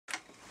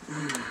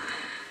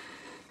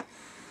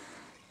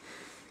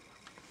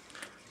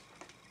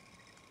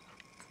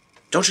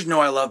Don't you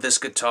know I love this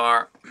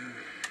guitar?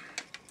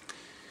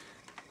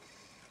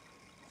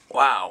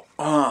 Wow.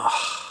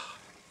 Oh.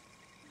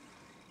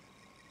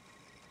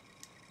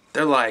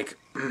 They're like...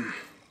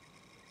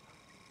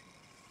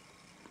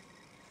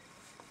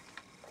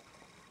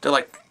 They're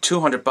like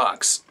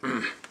 $200.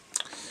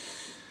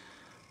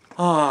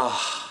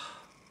 Oh.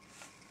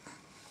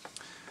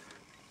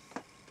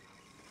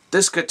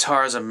 This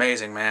guitar is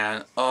amazing,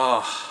 man.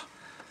 Oh.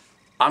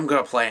 I'm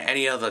gonna play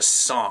any of the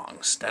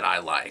songs that I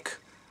like.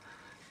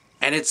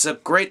 And it's a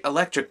great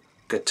electric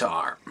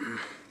guitar.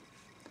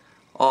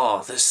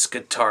 Oh, this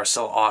guitar is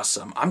so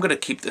awesome. I'm gonna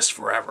keep this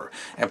forever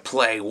and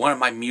play one of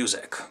my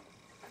music.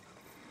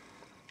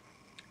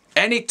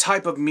 Any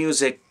type of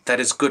music that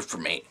is good for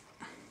me.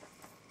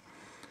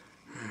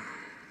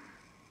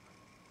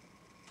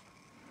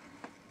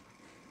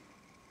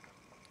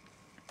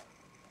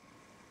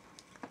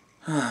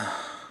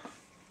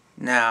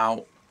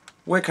 Now,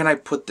 where can I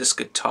put this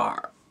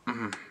guitar?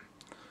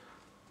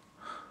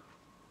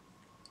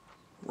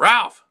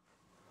 Ralph!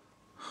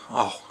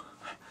 Oh.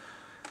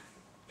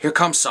 Here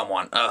comes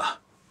someone.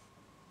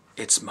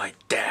 It's my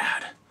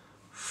dad.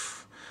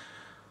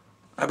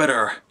 I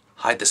better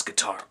hide this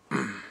guitar.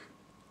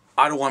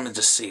 I don't want him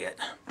to see it.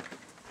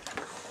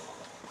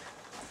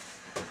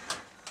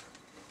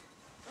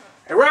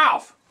 Hey,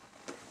 Ralph!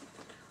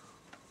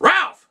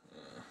 Ralph!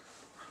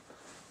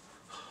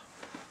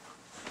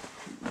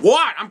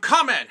 What? I'm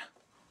coming!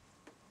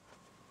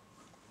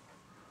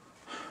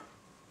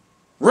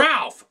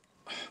 Ralph!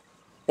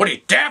 What are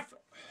you, deaf?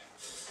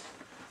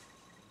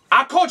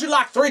 I called you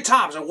like 3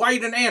 times, and why you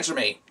didn't answer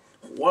me?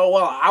 Well,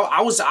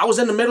 I was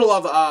in the middle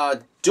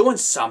of doing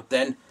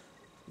something.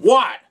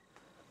 What?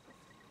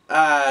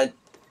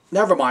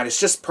 Never mind. It's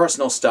just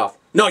personal stuff.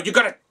 No, you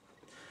gotta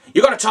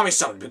tell me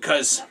something,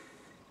 because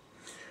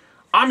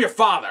I'm your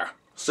father.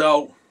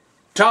 So,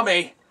 tell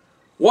me,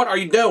 what are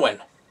you doing?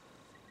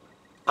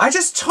 I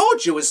just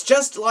told you. It's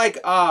just like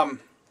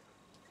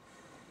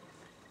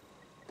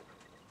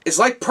it's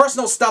like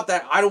personal stuff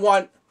that I don't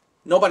want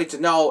nobody to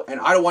know, and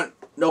I don't want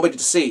nobody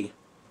to see.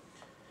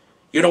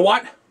 You know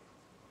what?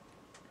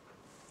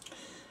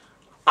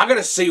 I'm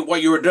gonna see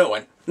what you were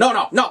doing.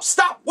 No,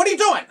 stop! What are you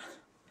doing?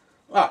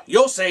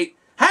 You'll see.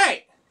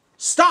 Hey!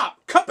 Stop!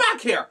 Come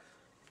back here!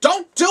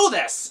 Don't do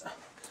this!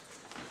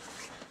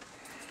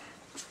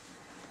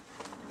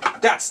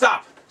 Dad,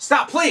 stop!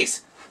 Stop,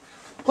 please!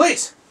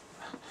 Please!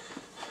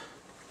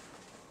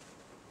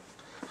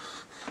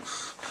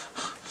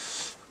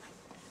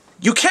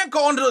 You can't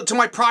go into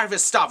my private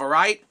stuff,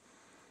 alright?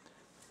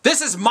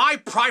 This is my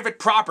private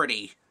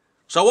property.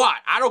 So what?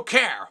 I don't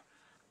care.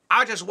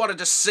 I just wanted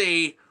to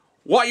see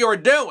what you were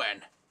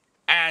doing.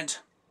 And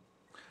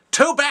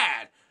too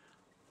bad.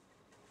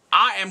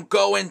 I am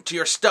going to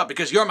your stuff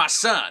because you're my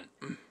son.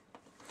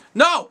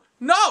 No,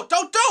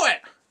 don't do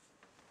it.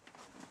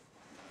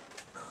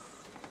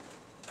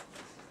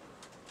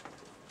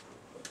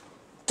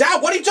 Dad,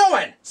 what are you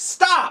doing?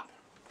 Stop.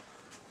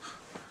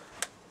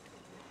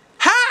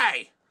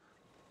 Hey!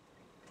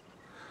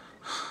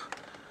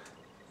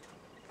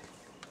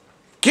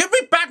 Give me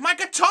back my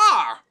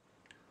guitar!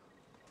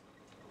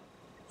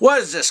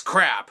 What is this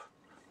crap?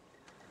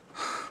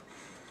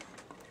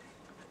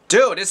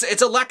 Dude,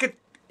 it's electric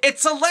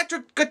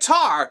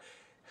guitar.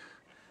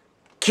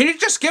 Can you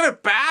just give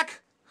it back?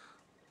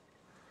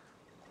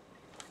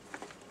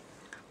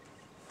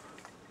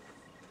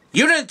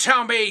 You didn't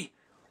tell me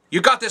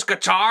you got this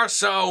guitar,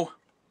 so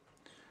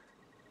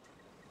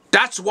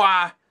that's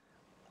why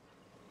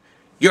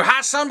you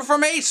had something for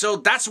me, so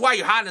that's why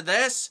you had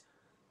this?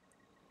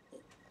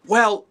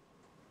 Well,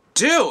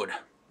 dude.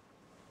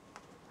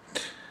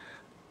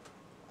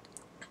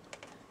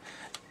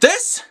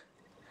 This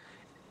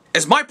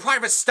is my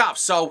private stuff,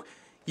 so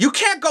you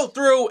can't go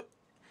through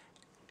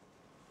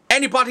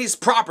anybody's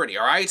property,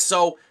 alright?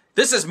 So,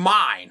 this is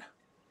mine.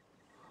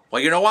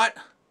 Well, you know what?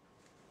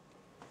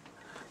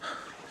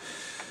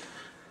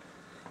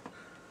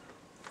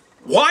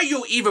 Why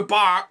you even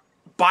buy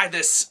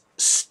this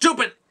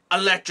stupid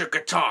electric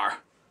guitar?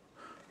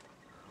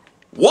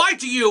 Why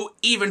do you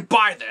even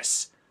buy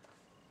this?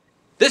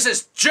 This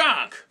is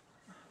junk.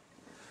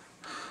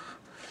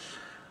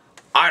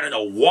 I don't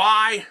know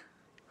why.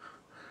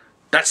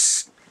 That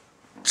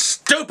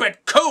stupid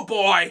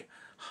cowboy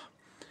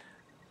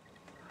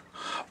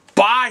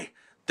buy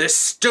this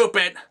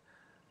stupid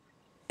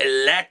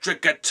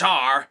electric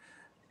guitar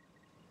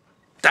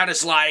that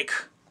is like,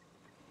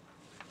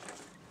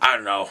 I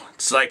don't know,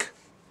 it's like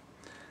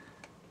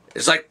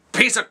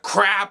piece of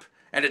crap,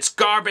 and it's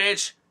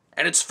garbage,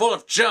 and it's full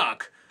of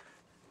junk.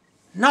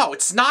 No,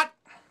 it's not.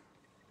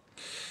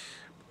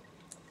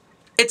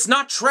 It's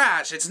not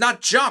trash. It's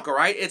not junk,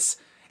 alright? It's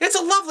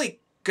a lovely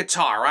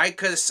guitar, right?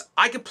 Because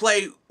I can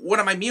play one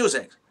of my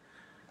music.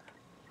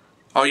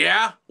 Oh,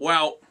 yeah?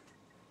 Well,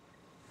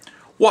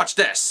 watch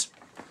this.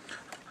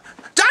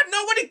 Dad,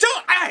 no, what are you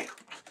doing? Hey!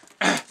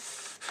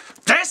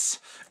 This?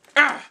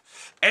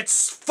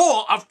 It's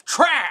full of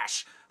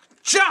trash.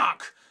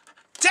 Junk.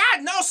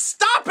 Dad, no,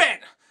 stop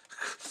it!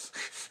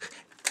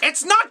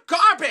 It's not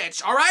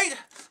garbage, alright?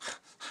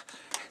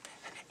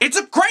 It's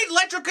a great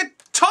electric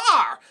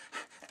guitar,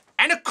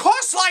 and it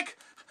costs like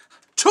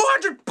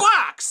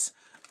 $200.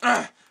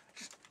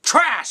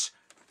 Trash,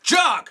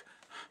 junk,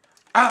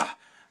 and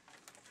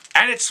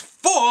it's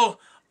full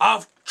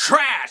of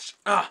trash,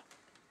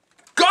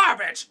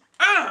 garbage.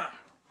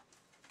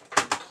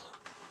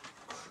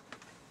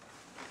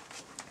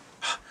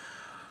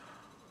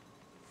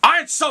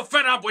 I'm so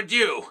fed up with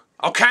you,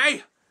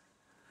 okay?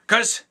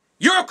 'Cause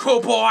you're a cool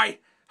boy.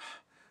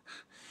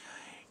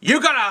 You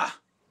gotta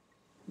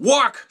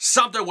work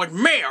something with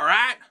me,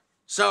 alright?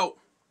 So,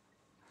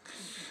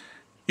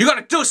 you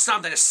gotta do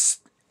something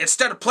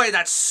instead of playing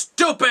that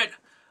stupid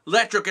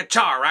electric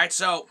guitar, right?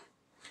 So,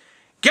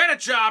 get a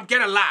job,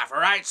 get a life,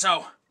 alright?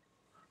 So,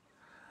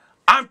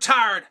 I'm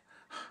tired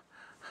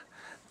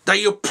that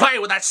you play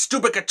with that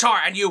stupid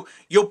guitar and you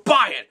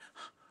buy it.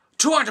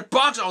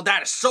 $200? Oh,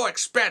 that is so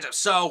expensive.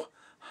 So,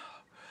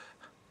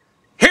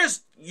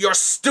 here's your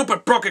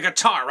stupid broken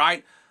guitar,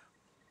 right?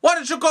 Why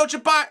don't you go to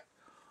buy...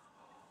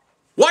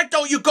 Why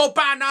don't you go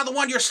buy another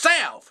one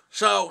yourself?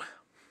 So,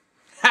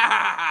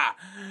 have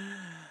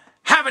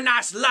a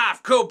nice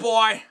life, cool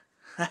boy.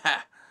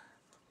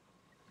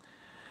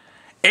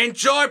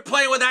 Enjoy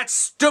playing with that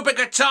stupid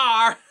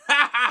guitar.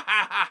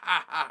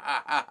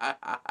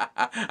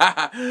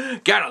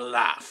 Gotta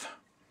laugh.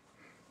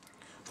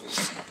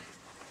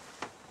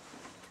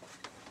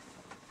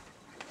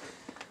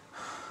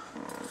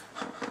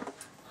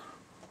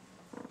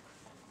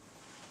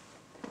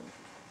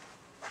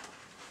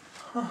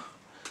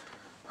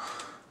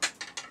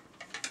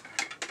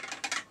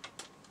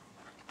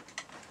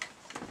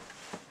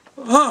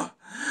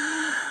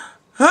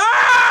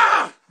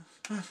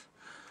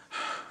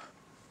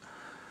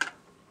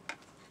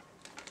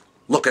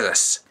 Look at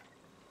this.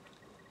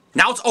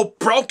 Now it's all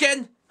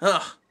broken?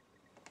 Ugh.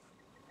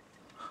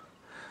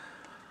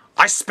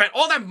 I spent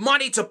all that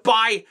money to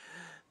buy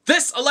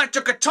this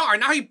electric guitar.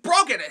 Now he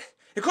broke it.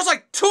 It costs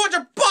like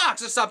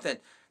 $200 or something.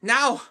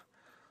 Now,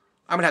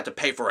 I'm gonna have to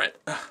pay for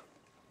it.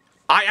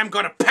 I am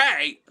gonna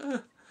pay.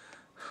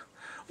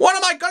 What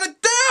am I gonna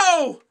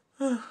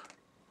do?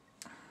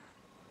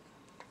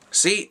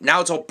 See,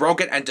 now it's all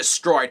broken and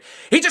destroyed.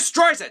 He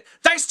destroys it.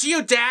 Thanks to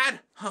you, Dad.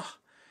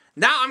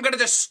 Now I'm gonna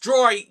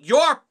destroy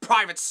your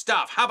private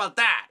stuff. How about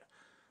that?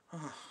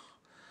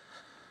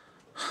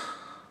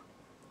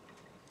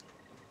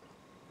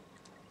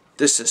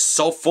 This is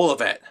so full of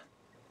it.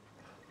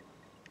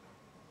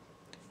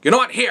 You know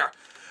what? Here.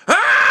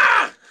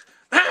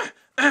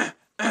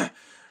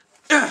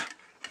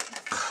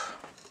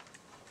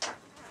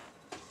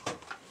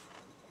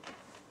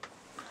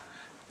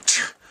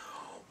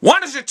 Why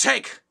don't you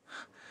take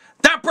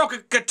that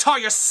broken guitar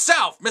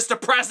yourself,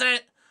 Mr.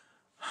 President?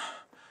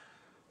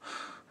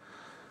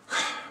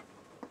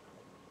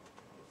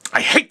 I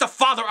hate the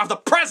father of the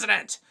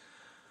president!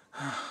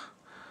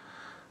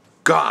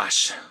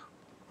 Gosh.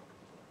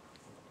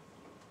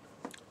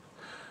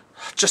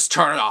 Just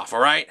turn it off,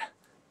 alright?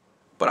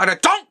 But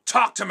don't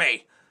talk to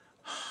me!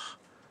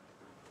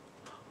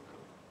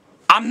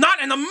 I'm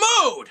not in the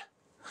mood!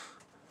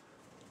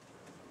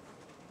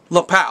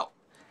 Look, pal.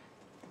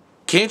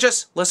 Can you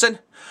just listen?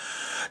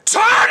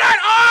 Turn it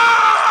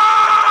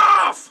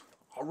off!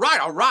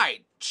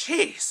 Alright.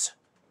 Jeez.